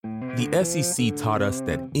The SEC taught us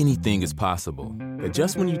that anything is possible, that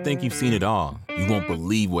just when you think you've seen it all, you won't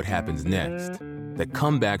believe what happens next, that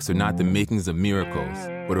comebacks are not the makings of miracles,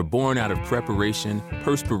 but are born out of preparation,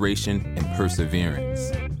 perspiration, and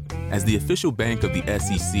perseverance. As the official bank of the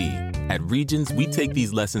SEC, at Regions, we take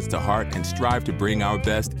these lessons to heart and strive to bring our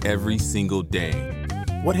best every single day.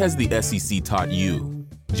 What has the SEC taught you?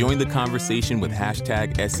 Join the conversation with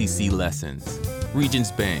hashtag SEC Lessons. Regions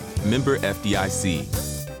Bank, member FDIC.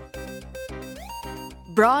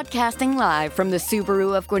 Broadcasting live from the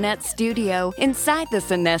Subaru of Gwinnett studio inside the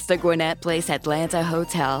Sonesta Gwinnett Place Atlanta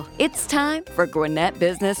Hotel, it's time for Gwinnett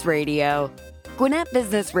Business Radio. Gwinnett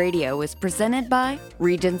Business Radio is presented by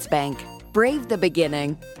Regions Bank. Brave the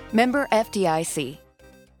beginning. Member FDIC.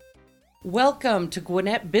 Welcome to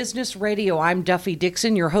Gwinnett Business Radio. I'm Duffie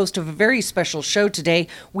Dixon, your host of a very special show today.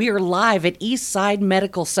 We are live at Eastside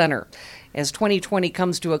Medical Center. As 2020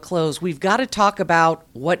 comes to a close, we've got to talk about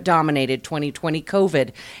what dominated 2020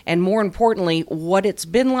 COVID, and more importantly, what it's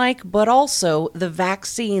been like, but also the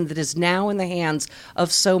vaccine that is now in the hands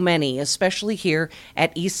of so many, especially here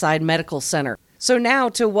at Eastside Medical Center. So now,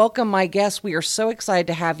 to welcome my guests, we are so excited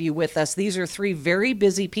to have you with us. These are three very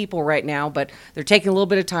busy people right now, but they're taking a little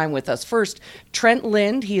bit of time with us. First, Trent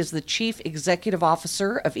Lind. He is the Chief Executive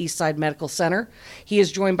Officer of Eastside Medical Center. He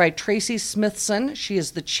is joined by Tracey Smithson. She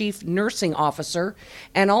is the Chief Nursing Officer.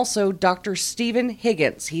 And also Dr. Stephen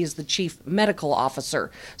Higgins. He is the Chief Medical Officer.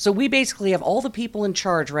 So we basically have all the people in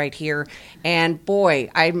charge right here. And boy,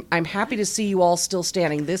 I'm happy to see you all still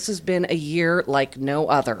standing. This has been a year like no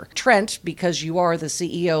other. Trent, because you are the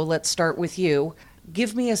CEO, let's start with you.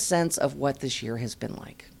 Give me a sense of what this year has been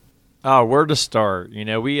like. Where to start? You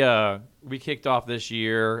know, we kicked off this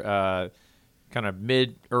year kind of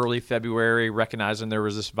early February, recognizing there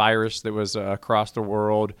was this virus that was across the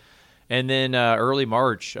world. And then early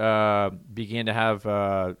March began to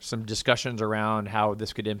have some discussions around how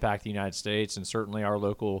this could impact the United States and certainly our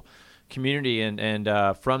local community. And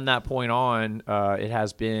from that point on, it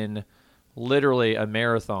has been literally a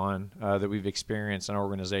marathon that we've experienced in our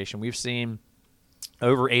organization. We've seen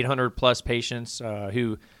over 800 plus patients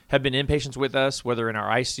who have been inpatients with us, whether in our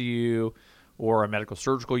ICU or a medical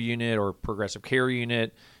surgical unit or progressive care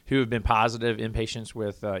unit, who have been positive inpatients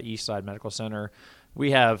with Eastside Medical Center.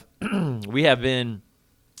 We have been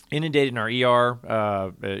inundated in our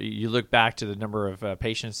ER. You look back to the number of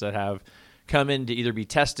patients that have come in to either be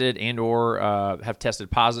tested and or have tested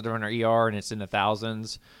positive in our ER, and it's in the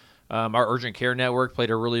thousands. Our urgent care network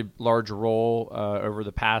played a really large role over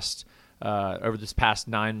this past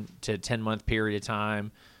 9 to 10 month period of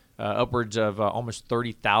time. Upwards of almost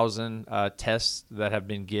 30,000 tests that have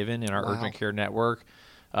been given in our urgent care network.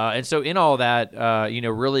 And so in all that,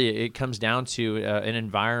 really it comes down to an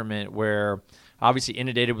environment where obviously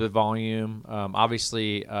inundated with volume,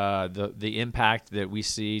 obviously the impact that we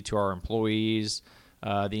see to our employees,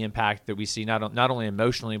 the impact that we see not only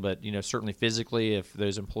emotionally, but certainly physically if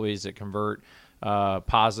those employees that convert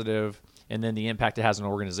positive, and then the impact it has on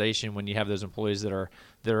an organization when you have those employees that are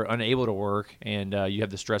unable to work and you have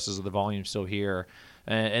the stresses of the volume still here.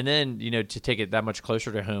 And then to take it that much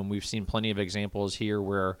closer to home, we've seen plenty of examples here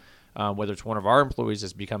where whether it's one of our employees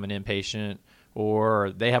that's become an inpatient,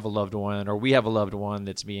 or they have a loved one, or we have a loved one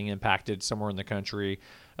that's being impacted somewhere in the country,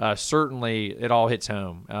 certainly it all hits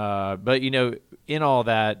home. But in all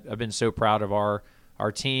that, I've been so proud of our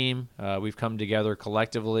team. We've come together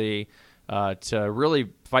collectively to really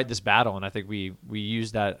fight this battle, and I think we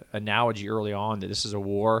used that analogy early on that this is a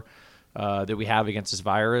war that we have against this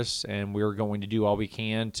virus, and we're going to do all we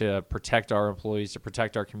can to protect our employees, to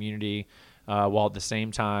protect our community, while at the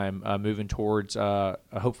same time moving towards a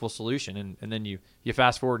hopeful solution. And then you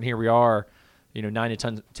fast forward, and here we are, 9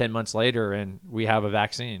 to 10 months later, and we have a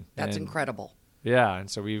vaccine. That's incredible. Yeah, and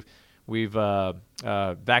so we've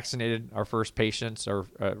vaccinated our first patients, or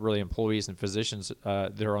really employees and physicians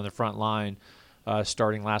that are on the front line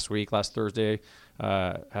starting last Thursday.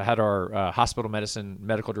 I had our hospital medicine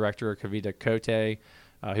medical director, Kavita Kote,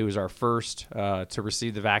 who was our first to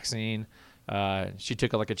receive the vaccine. She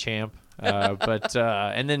took it like a champ.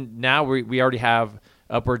 And then now we already have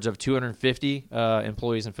upwards of 250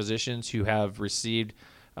 employees and physicians who have received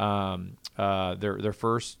their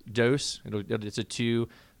first dose. It's a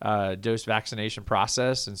 2-dose vaccination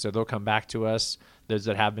process, and so they'll come back to us, those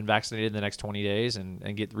that have been vaccinated, in the next 20 days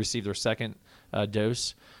and receive their second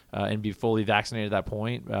dose and be fully vaccinated at that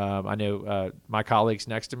point. I know my colleagues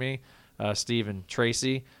next to me, Steve and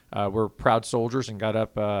Tracey, were proud soldiers and got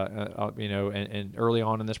up, and early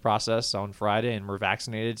on in this process on Friday, and were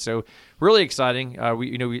vaccinated. So really exciting.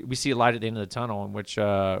 We see a light at the end of the tunnel, in which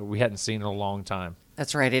we hadn't seen in a long time.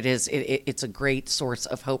 That's right. It is. It's a great source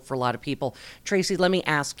of hope for a lot of people. Tracey, let me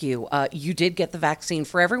ask you, you did get the vaccine.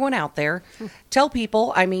 For everyone out there, tell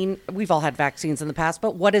people, I mean, we've all had vaccines in the past,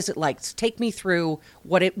 but what is it like? Take me through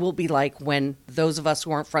what it will be like when those of us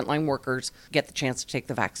who aren't frontline workers get the chance to take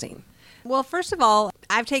the vaccine. Well, first of all,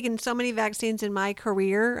 I've taken so many vaccines in my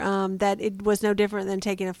career that it was no different than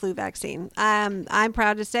taking a flu vaccine. I'm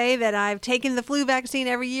proud to say that I've taken the flu vaccine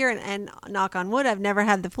every year, and knock on wood, I've never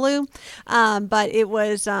had the flu. But it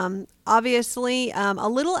was obviously a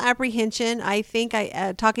little apprehension. I think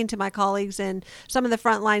talking to my colleagues and some of the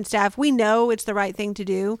frontline staff, we know it's the right thing to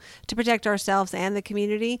do to protect ourselves and the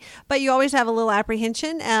community. But you always have a little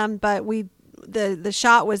apprehension. But the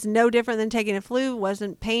shot was no different than taking a flu.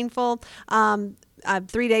 Wasn't painful.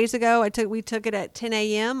 3 days ago, we took it at 10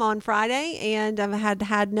 a.m. on Friday, and I've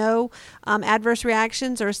had no adverse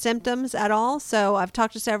reactions or symptoms at all. So I've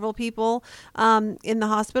talked to several people in the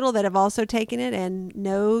hospital that have also taken it, and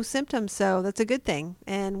no symptoms. So that's a good thing,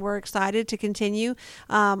 and we're excited to continue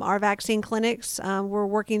our vaccine clinics. We're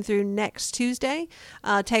working through next Tuesday,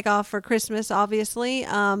 take off for Christmas, obviously,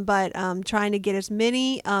 but trying to get as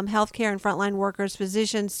many healthcare and frontline workers,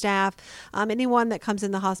 physicians, staff, anyone that comes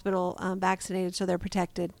in the hospital vaccinated, so they're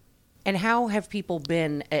protected. And how have people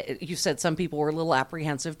been? You said some people were a little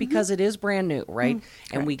apprehensive because it is brand new, right?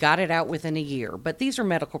 Mm-hmm. And we got it out within a year. But these are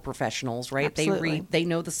medical professionals, right? Absolutely. They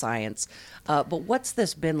know the science. But what's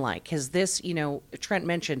this been like? Has this, Trent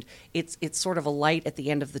mentioned it's sort of a light at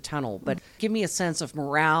the end of the tunnel. But give me a sense of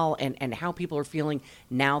morale and how people are feeling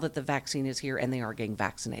now that the vaccine is here and they are getting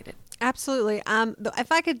vaccinated. Absolutely.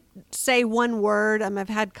 If I could say one word, I've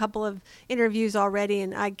had a couple of interviews already,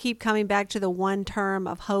 and I keep coming back to the one term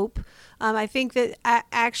of hope. I think that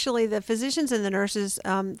actually the physicians and the nurses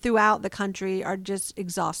throughout the country are just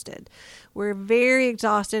exhausted. We're very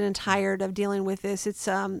exhausted and tired of dealing with this.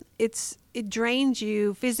 It drains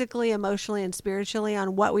you physically, emotionally, and spiritually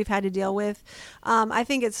on what we've had to deal with. I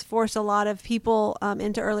think it's forced a lot of people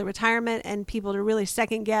into early retirement and people to really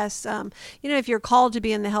second guess. If you're called to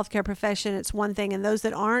be in the healthcare profession, it's one thing, and those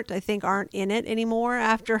that aren't, I think, aren't in it anymore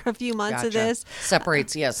after a few months of this.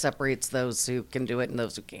 Separates those who can do it and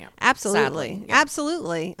those who can't. Absolutely, sadly. Yeah.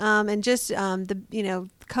 Absolutely. And just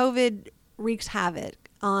COVID wreaks havoc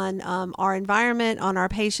on our environment, on our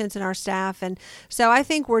patients and our staff. And so I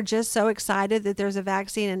think we're just so excited that there's a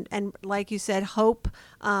vaccine. And like you said, hope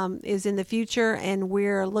is in the future. And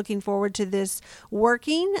we're looking forward to this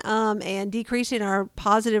working and decreasing our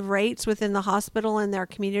positive rates within the hospital and their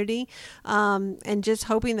community. And just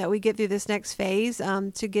hoping that we get through this next phase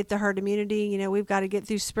to get the herd immunity. We've got to get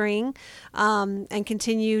through spring and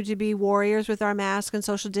continue to be warriors with our mask and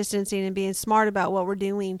social distancing and being smart about what we're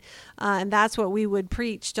doing. And that's what we would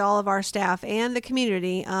preach to all of our staff and the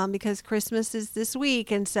community because Christmas is this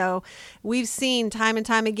week. And so we've seen time and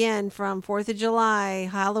time again from 4th of July,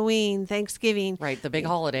 Halloween, Thanksgiving. Right, the big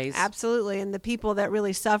holidays. Absolutely. And the people that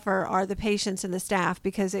really suffer are the patients and the staff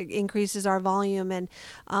because it increases our volume.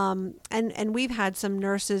 And we've had some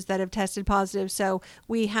nurses that have tested positive. So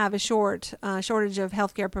we have a shortage of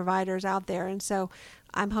healthcare providers out there. And so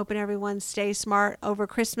I'm hoping everyone stays smart over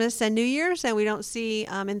Christmas and New Year's, and we don't see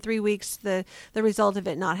in 3 weeks the result of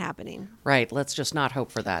it not happening. Right. Let's just not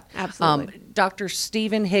hope for that. Absolutely. Dr.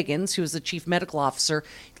 Stephen Higgins, who is the Chief Medical Officer,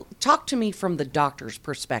 talk to me from the doctor's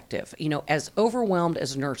perspective. As overwhelmed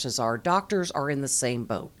as nurses are, doctors are in the same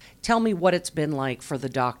boat. Tell me what it's been like for the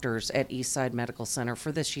doctors at Eastside Medical Center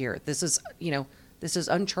for this year. This is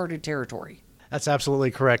uncharted territory. That's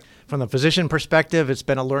absolutely correct. From the physician perspective, it's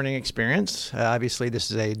been a learning experience. Obviously, this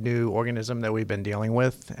is a new organism that we've been dealing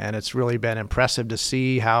with, and it's really been impressive to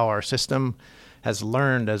see how our system has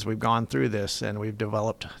learned as we've gone through this, and we've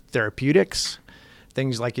developed therapeutics,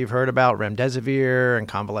 things like you've heard about remdesivir and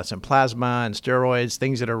convalescent plasma and steroids,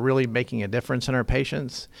 things that are really making a difference in our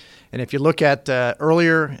patients. And if you look at the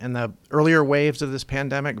earlier waves of this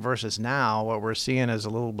pandemic versus now, what we're seeing is a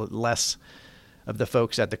little bit less of the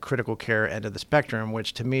folks at the critical care end of the spectrum,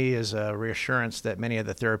 which to me is a reassurance that many of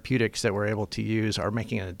the therapeutics that we're able to use are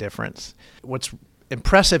making a difference. What's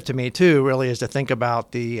impressive to me too really is to think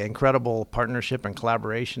about the incredible partnership and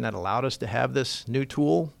collaboration that allowed us to have this new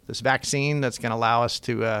tool, this vaccine that's going to allow us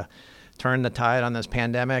to turn the tide on this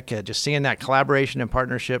pandemic. Just seeing that collaboration and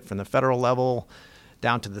partnership from the federal level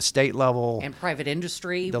down to the state level. And private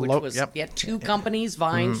industry, which was two companies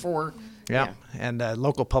vying for... Yeah, and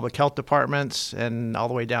local public health departments and all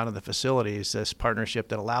the way down to the facilities, this partnership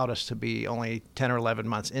that allowed us to be only 10 or 11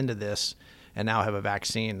 months into this and now have a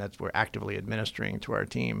vaccine that we're actively administering to our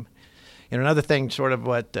team. And another thing, sort of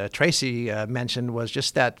what Tracey mentioned, was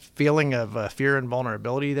just that feeling of fear and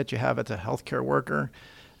vulnerability that you have as a healthcare worker.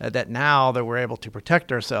 that now that we're able to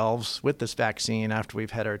protect ourselves with this vaccine after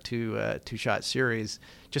we've had our two-shot series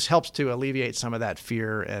just helps to alleviate some of that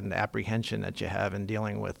fear and apprehension that you have in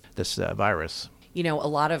dealing with this virus. You know,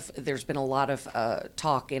 there's been a lot of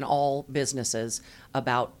talk in all businesses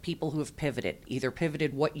about people who have either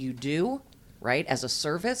pivoted what you do, right, as a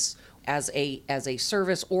service, as a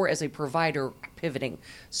service, or as a provider pivoting.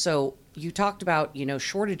 So you talked about,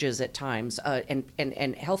 shortages at times, and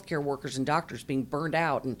healthcare workers and doctors being burned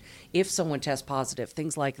out, and if someone tests positive,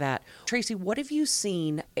 things like that. Tracey, what have you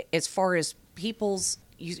seen as far as people's?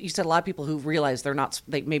 You said a lot of people who realize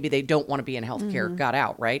maybe they don't want to be in healthcare got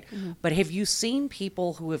out, right? Mm-hmm. But have you seen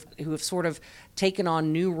people who have sort of taken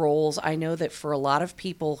on new roles? I know that for a lot of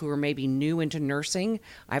people who are maybe new into nursing,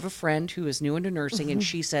 I have a friend who is new into nursing, and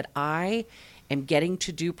she said, I am getting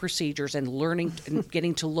to do procedures and learning and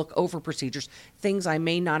getting to look over procedures, things I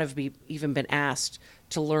may not have even been asked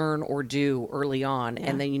to learn or do early on. Yeah.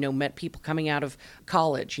 And then, met people coming out of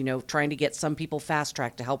college, trying to get some people fast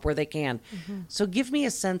track to help where they can. Mm-hmm. So give me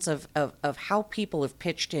a sense of how people have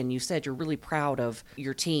pitched in. You said you're really proud of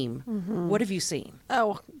your team. Mm-hmm. What have you seen?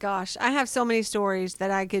 Oh, gosh. I have so many stories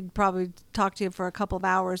that I could probably talk to you for a couple of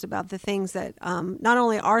hours about the things that not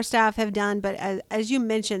only our staff have done, but as you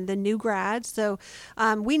mentioned, the new grads. So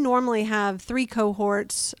we normally have 3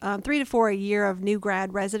 cohorts, 3 to 4 a year of new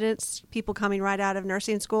grad residents, people coming right out of nursing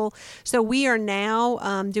school. So we are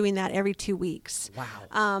now doing that every 2 weeks.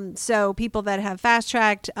 Wow. So people that have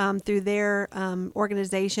fast-tracked through their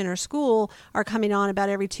organization or school are coming on about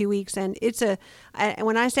every 2 weeks. And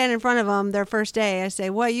when I stand in front of them their first day, I say,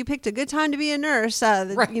 well, you picked a good time to be a nurse,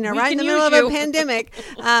 right in the middle of a pandemic,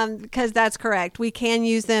 because that's correct. We can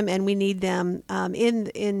use them and we need them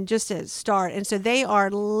in just a start. And so they are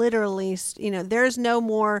literally, there's no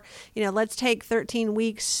more, let's take 13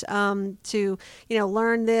 weeks to,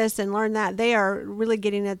 learn this and learn that. They are really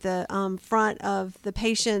getting at the front of the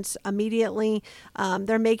patients immediately.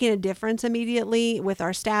 They're making a difference immediately with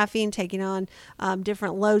our staffing, taking on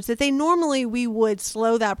different loads that we would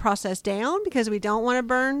slow that process down because we don't want to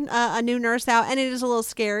burn a new nurse out. And it is a little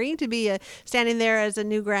scary to be standing there as a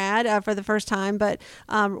new grad for the first time, but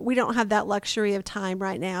we don't have that luxury of time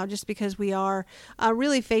right now just because we are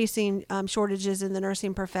really facing shortages in the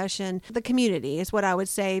nursing profession. The community is what I would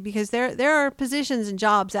say, because there are positions and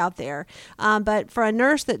jobs out there. But for a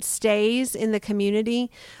nurse that stays in the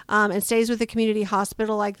community and stays with the community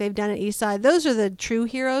hospital like they've done at Eastside, those are the true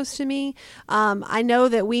heroes to me. I know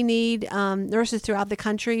that we need nurses throughout the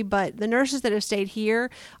country, but the nurses that have stayed here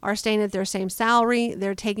are staying at their same salary.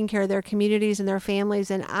 They're taking care of their communities and their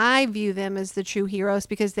families, and I view them as the true heroes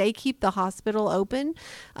because they keep the hospital open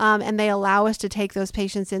and they allow us to take those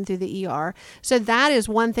patients in through the ER. So that is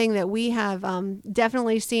one thing that we have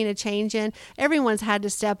definitely seen a change in. Everyone's had to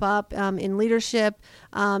step up in leadership,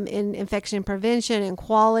 in infection prevention and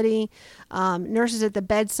quality, nurses at the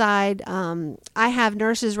bedside. I have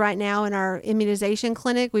nurses right now in our immunization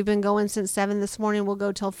clinic. We've been going since 7 this morning. We'll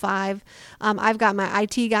go till 5. I've got my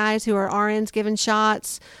IT guys who are RNs giving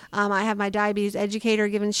shots. I have my diabetes educator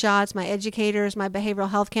giving shots, my educators, my behavioral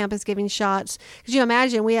health campus giving shots. Because you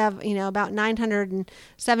imagine we have, about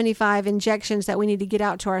 975 injections that we need to get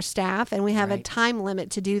out to our staff, and we have a time limit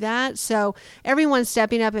to do that. So everyone's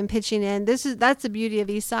stepping up and pitching in. That's the beauty of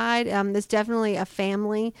Eastside. It's definitely a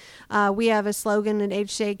family. We have a slogan at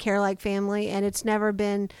HCA, Care Like Family, and it's never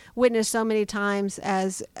been witnessed so many times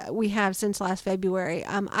as we have since last February.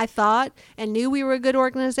 I thought and knew we were a good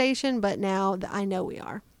organization, but now I know we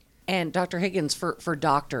are. And Dr. Higgins, for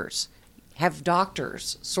doctors, have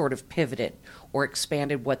doctors sort of pivoted or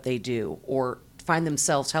expanded what they do, or find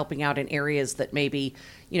themselves helping out in areas that maybe,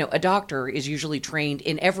 a doctor is usually trained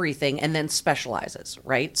in everything and then specializes,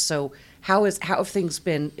 right? So how have things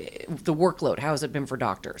been, the workload, how has it been for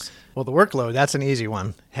doctors? Well, the workload, that's an easy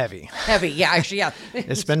one. Heavy, yeah, actually, yeah.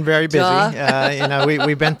 It's been very busy.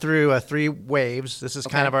 We've been through 3 waves. This is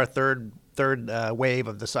kind of our third wave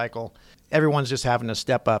of the cycle. Everyone's just having to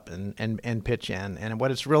step up and pitch in. And what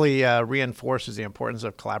it's really reinforced is the importance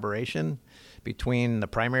of collaboration between the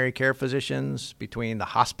primary care physicians, between the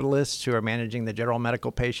hospitalists who are managing the general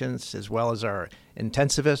medical patients, as well as our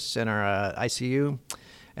intensivists in our ICU,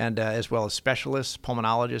 and as well as specialists,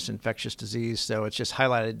 pulmonologists, infectious disease. So it's just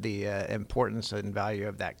highlighted the importance and value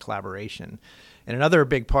of that collaboration. And another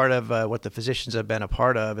big part of what the physicians have been a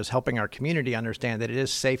part of is helping our community understand that it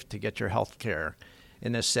is safe to get your health care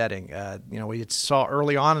in this setting. We saw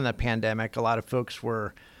early on in the pandemic, a lot of folks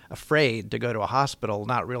were afraid to go to a hospital,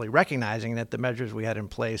 not really recognizing that the measures we had in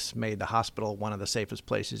place made the hospital one of the safest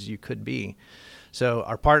places you could be. So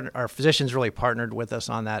our physicians really partnered with us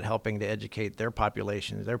on that, helping to educate their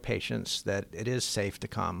population, their patients, that it is safe to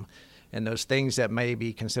come. And those things that may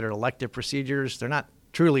be considered elective procedures, they're not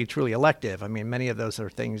truly elective. I mean, many of those are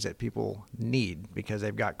things that people need because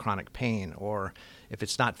they've got chronic pain, or if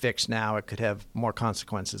it's not fixed now, it could have more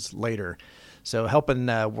consequences later. So helping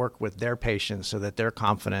work with their patients so that they're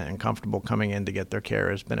confident and comfortable coming in to get their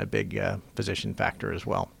care has been a big physician factor as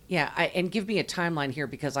well. Yeah, and give me a timeline here,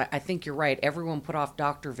 because I think you're right. Everyone put off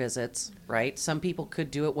doctor visits, right? Some people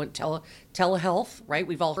could do it when telehealth, right?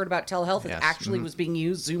 We've all heard about telehealth. Yes. It actually was being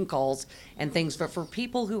used, Zoom calls and things. But for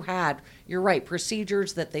people who had, you're right,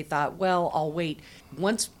 procedures that they thought, well, I'll wait.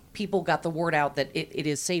 Once people got the word out that it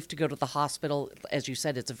is safe to go to the hospital, as you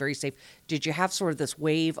said, it's a very safe. Did you have sort of this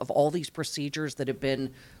wave of all these procedures that have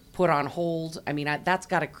been put on hold? I mean, that's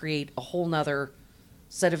got to create a whole nother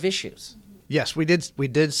set of issues. Yes, we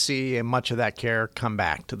did see much of that care come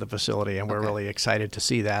back to the facility, and we're really excited to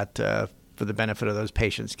see that for the benefit of those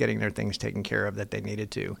patients getting their things taken care of that they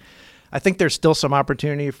needed to. I think there's still some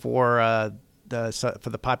opportunity for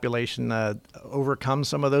the population to overcome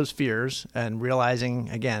some of those fears and realizing,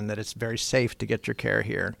 again, that it's very safe to get your care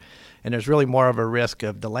here. And there's really more of a risk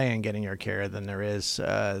of delaying getting your care than there is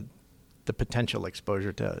the potential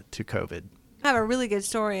exposure to COVID. I have a really good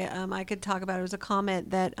story I could talk about. It was a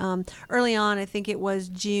comment that early on, I think it was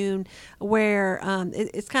June, where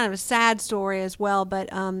it's kind of a sad story as well, but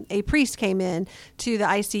a priest came in to the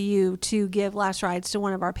ICU to give last rites to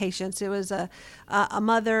one of our patients. It was a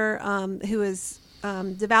mother who was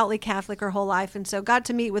devoutly Catholic her whole life, and so got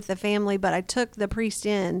to meet with the family, but I took the priest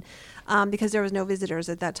in because there was no visitors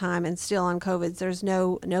at that time, and still on COVID, there's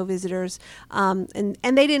no visitors. And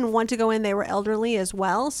they didn't want to go in. They were elderly as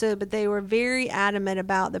well, but they were very adamant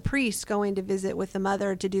about the priest going to visit with the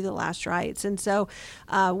mother to do the last rites. And so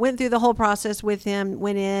went through the whole process with him,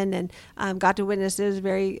 went in and got to witness it. It was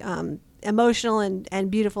very emotional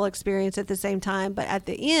and beautiful experience at the same time. But at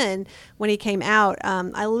the end, when he came out,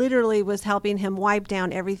 I literally was helping him wipe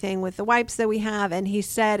down everything with the wipes that we have. And he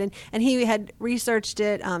said, and he had researched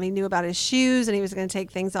it. He knew about his shoes, and he was going to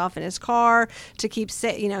take things off in his car to keep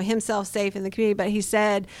himself safe in the community. But he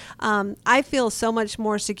said, I feel so much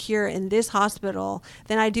more secure in this hospital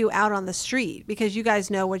than I do out on the street, because you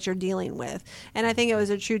guys know what you're dealing with. And I think it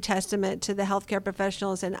was a true testament to the healthcare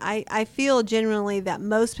professionals. And I feel genuinely that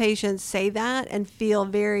most patients say that and feel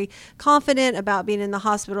very confident about being in the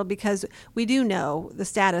hospital, because we do know the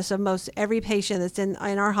status of most every patient that's in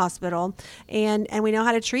our hospital, and we know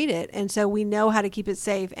how to treat it, and so we know how to keep it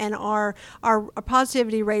safe. And our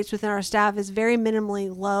positivity rates within our staff is very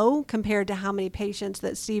minimally low compared to how many patients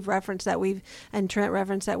that Steve referenced and Trent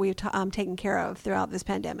referenced that we've taken care of throughout this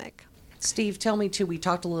pandemic. Steve, tell me too, we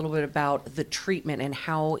talked a little bit about the treatment and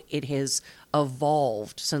how it has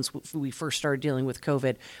evolved since we first started dealing with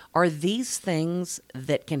COVID. Are these things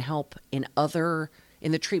that can help in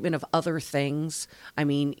the treatment of other things? I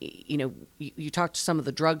mean, you talked to some of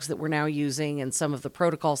the drugs that we're now using and some of the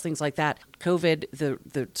protocols, things like that. COVID,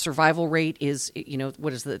 the survival rate is,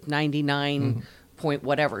 what is the 99 point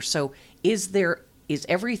whatever. So is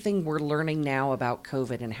everything we're learning now about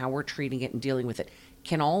COVID and how we're treating it and dealing with it,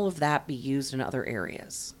 can all of that be used in other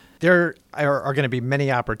areas? There are going to be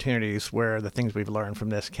many opportunities where the things we've learned from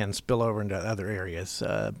this can spill over into other areas.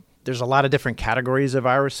 There's a lot of different categories of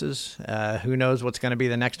viruses. Who knows what's going to be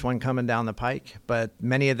the next one coming down the pike, but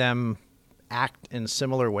many of them act in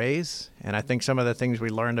similar ways. And I think some of the things we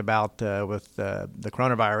learned about with the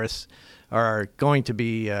coronavirus are going to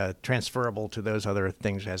be transferable to those other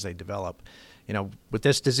things as they develop. With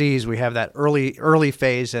this disease, we have that early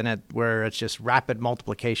phase in it where it's just rapid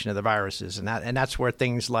multiplication of the viruses, and that's where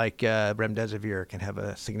things like remdesivir can have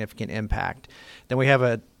a significant impact. Then we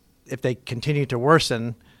have if they continue to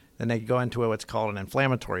worsen, then they go into what's called an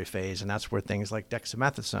inflammatory phase, and that's where things like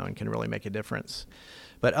dexamethasone can really make a difference.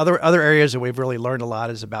 But other areas that we've really learned a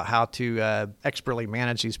lot is about how to expertly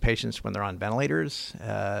manage these patients when they're on ventilators,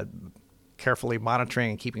 carefully monitoring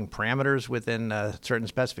and keeping parameters within certain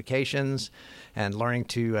specifications, and learning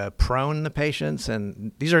to prone the patients.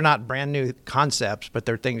 And these are not brand new concepts, but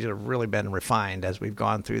they're things that have really been refined as we've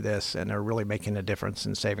gone through this, and are really making a difference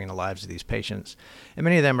in saving the lives of these patients. And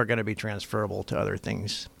many of them are going to be transferable to other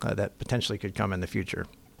things that potentially could come in the future.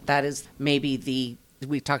 That is maybe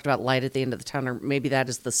we talked about light at the end of the tunnel. Maybe that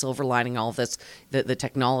is the silver lining, all of this, the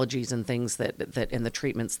technologies and things that and the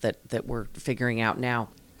treatments that we're figuring out now.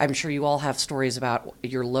 I'm sure you all have stories about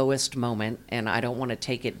your lowest moment, and I don't want to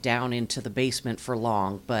take it down into the basement for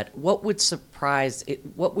long, but what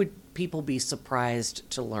would people be surprised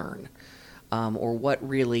to learn? Or what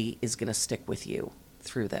really is going to stick with you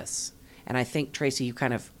through this? And I think, Tracey, you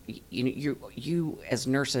kind of, you as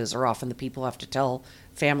nurses are often the people who have to tell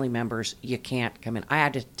family members you can't come in. I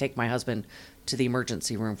had to take my husband to the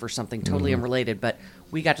emergency room for something totally unrelated, but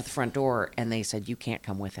we got to the front door and they said, you can't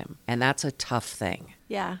come with him. And that's a tough thing.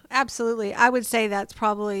 Yeah, absolutely. I would say that's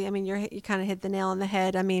probably, you kind of hit the nail on the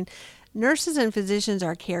head. Nurses and physicians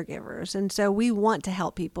are caregivers, and so we want to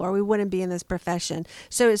help people or we wouldn't be in this profession.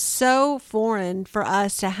 So it's so foreign for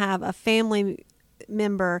us to have a family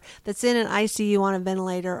member that's in an ICU on a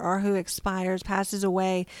ventilator or who passes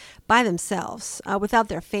away by themselves without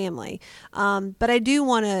their family. But I do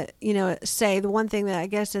want to, say the one thing that I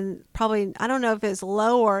guess, and probably, I don't know if it's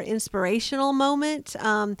low or inspirational moment,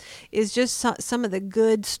 is just some of the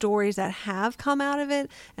good stories that have come out of it.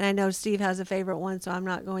 And I know Steve has a favorite one, so I'm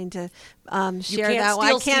not going to share that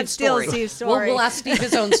one. I can't steal Steve's story. We'll ask Steve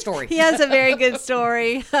his own story. He has a very good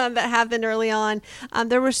story that happened early on.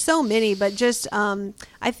 There were so many, but just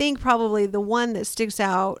I think probably the one that sticks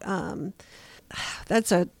out,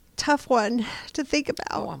 that's a tough one to think about.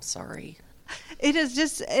 Oh, I'm sorry. It is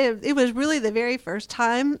just, it was really the very first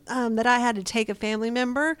time that I had to take a family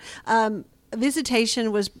member.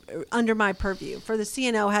 Visitation was under my purview. For the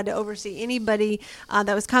CNO, had to oversee anybody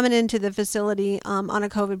that was coming into the facility on a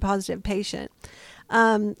COVID positive patient.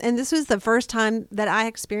 And this was the first time that I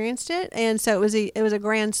experienced it. And so it was a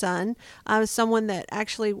grandson. Someone that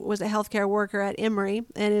actually was a healthcare worker at Emory,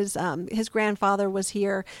 and his grandfather was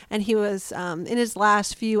here, and he was in his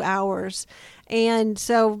last few hours. And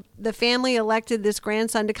so the family elected this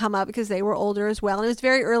grandson to come up because they were older as well. And it was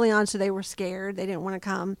very early on, so they were scared. They didn't want to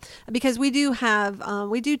come because we do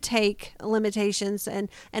take limitations and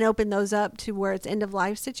open those up to where it's end of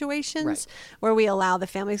life situations, right, where we allow the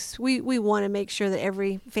families. We want to make sure that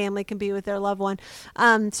every family can be with their loved one.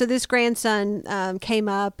 So this grandson came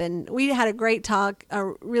up, and we had a great talk, a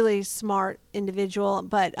really smart individual,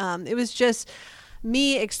 but it was just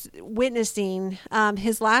me witnessing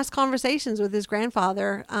his last conversations with his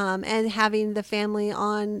grandfather and having the family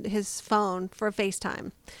on his phone for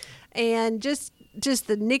FaceTime. And just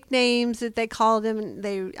the nicknames that they called him,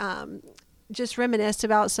 they just reminisced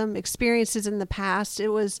about some experiences in the past. It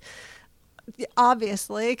was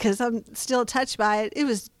obviously, because I'm still touched by it, it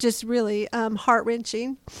was just really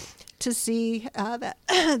heart-wrenching to see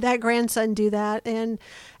that grandson do that. And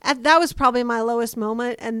that was probably my lowest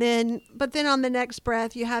moment. But then on the next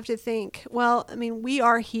breath, you have to think, well, we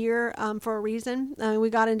are here for a reason. We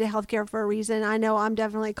got into healthcare for a reason. I know I'm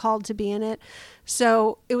definitely called to be in it.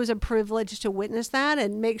 So it was a privilege to witness that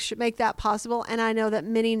and make that possible. And I know that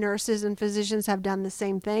many nurses and physicians have done the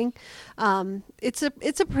same thing. It's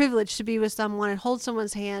a privilege to be with someone and hold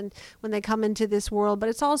someone's hand when they come into this world. But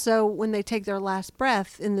it's also when they take their last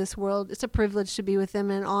breath in this world, it's a privilege to be with them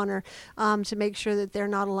and an honor to make sure that they're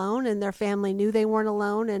not alone and their family knew they weren't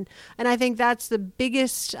alone. And I think that's the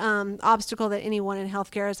biggest obstacle that anyone in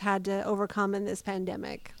healthcare has had to overcome in this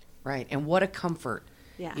pandemic. Right. And what a comfort.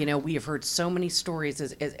 Yeah. We have heard so many stories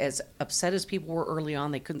as upset as people were early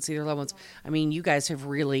on, they couldn't see their loved ones. You guys have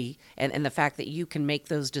really, and the fact that you can make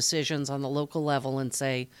those decisions on the local level and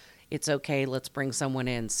say, it's okay, let's bring someone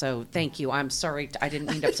in. So thank you. I'm sorry, I didn't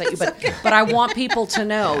mean to upset you, but I want people to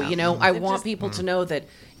know, I want people to know that,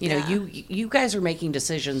 you guys are making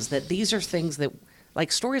decisions that these are things that, like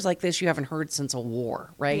stories like this you haven't heard since a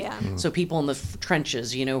war, right? Yeah. Mm-hmm. So people in the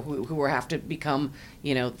trenches, who have to become,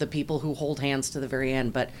 the people who hold hands to the very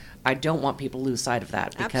end. But I don't want people to lose sight of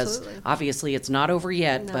that because Absolutely. Obviously it's not over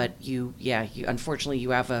yet. No. But you unfortunately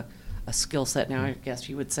you have a skill set now, I guess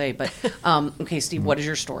you would say. But okay, Steve, what is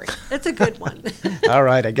your story? It's a good one. All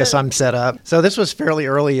right, I guess I'm set up. So this was fairly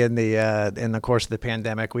early in the course of the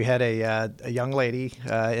pandemic. We had a young lady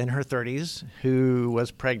in her 30s who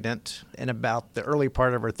was pregnant in about the early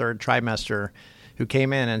part of her third trimester, who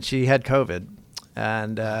came in and she had COVID,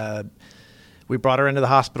 and we brought her into the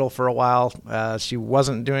hospital for a while. She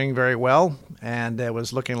wasn't doing very well, and it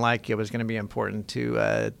was looking like it was going to be important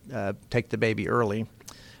to take the baby early.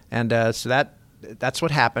 And so that's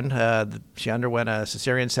what happened. She underwent a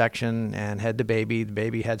cesarean section and had the baby. The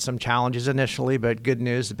baby had some challenges initially, but good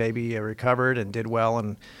news, the baby recovered and did well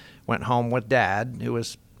and went home with Dad, who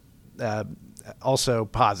was also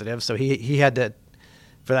positive. So he had to,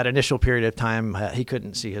 for that initial period of time, he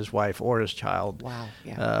couldn't see his wife or his child. Wow.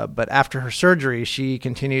 Yeah. But after her surgery, she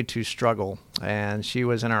continued to struggle, and she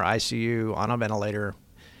was in our ICU on a ventilator.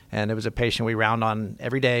 And it was a patient we round on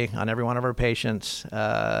every day on every one of our patients.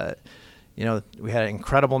 We had an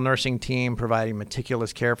incredible nursing team providing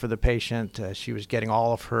meticulous care for the patient. She was getting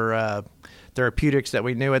all of her therapeutics that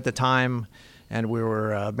we knew at the time, and we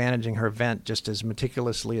were managing her vent just as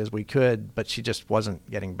meticulously as we could, but she just wasn't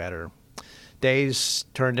getting better. Days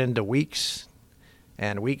turned into weeks,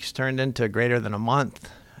 and weeks turned into greater than a month.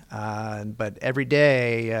 But every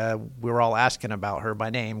day we were all asking about her by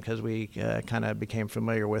name because we kind of became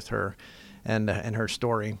familiar with her and her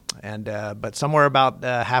story. But somewhere about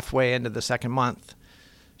halfway into the second month,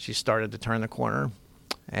 she started to turn the corner,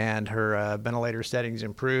 and her ventilator settings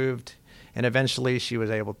improved. And eventually she was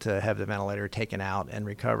able to have the ventilator taken out and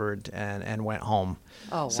recovered and went home.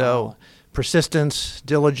 Oh, wow. So persistence,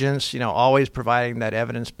 diligence, always providing that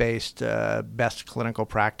evidence-based best clinical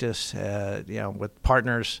practice, with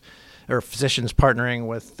partners or physicians partnering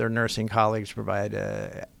with their nursing colleagues to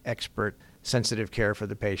provide expert sensitive care for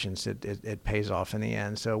the patients. It pays off in the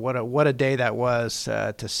end. So what a day that was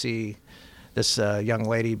to see this young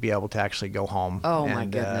lady be able to actually go home my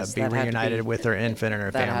and goodness. be reunited with her infant and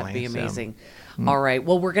her That family. had to be amazing. All right.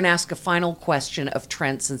 Well, we're going to ask a final question of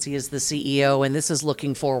Trent since he is the CEO, and this is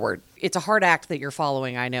looking forward. It's a hard act that you're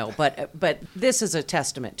following, I know, but this is a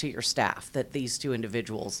testament to your staff that these two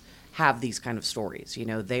individuals have these kind of stories.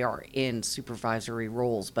 They are in supervisory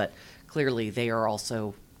roles, but clearly they are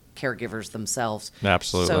also caregivers themselves.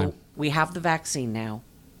 Absolutely. So we have the vaccine now,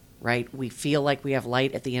 right? We feel like we have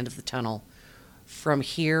light at the end of the tunnel. From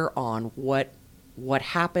here on, what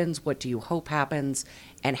happens? What do you hope happens?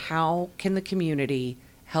 And how can the community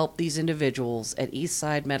help these individuals at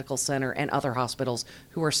Eastside Medical Center and other hospitals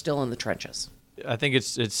who are still in the trenches? I think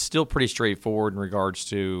it's still pretty straightforward in regards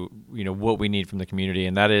to what we need from the community,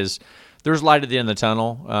 and that is there's light at the end of the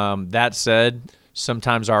tunnel. That said,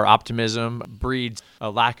 sometimes our optimism breeds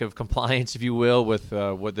a lack of compliance, if you will, with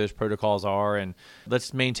what those protocols are. And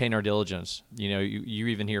let's maintain our diligence. You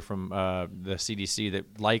even hear from the CDC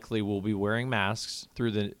that likely will be wearing masks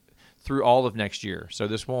through all of next year. So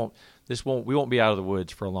we won't be out of the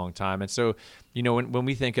woods for a long time. And so, when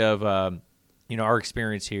we think of our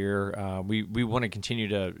experience here, we want to continue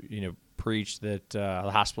to preach that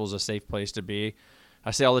the hospital is a safe place to be. I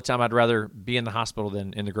say all the time, I'd rather be in the hospital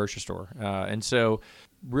than in the grocery store. And so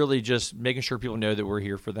really just making sure people know that we're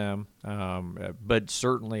here for them. But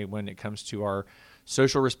certainly when it comes to our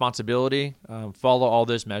social responsibility, follow all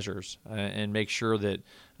those measures and make sure that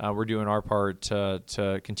we're doing our part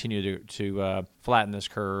to continue to flatten this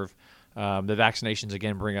curve. The vaccinations,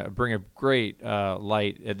 again, bring a great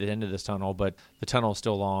light at the end of this tunnel, but the tunnel is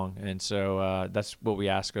still long. And so that's what we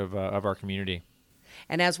ask of our community.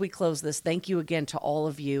 And as we close this, thank you again to all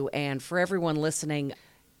of you, and for everyone listening,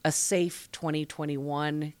 a safe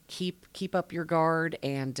 2021. Keep up your guard,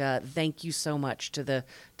 and thank you so much to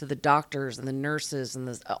the doctors and the nurses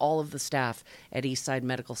and all of the staff at Eastside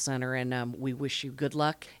Medical Center. And we wish you good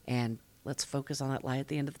luck, and let's focus on that light at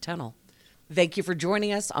the end of the tunnel. Thank you for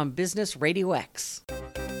joining us on Business RadioX.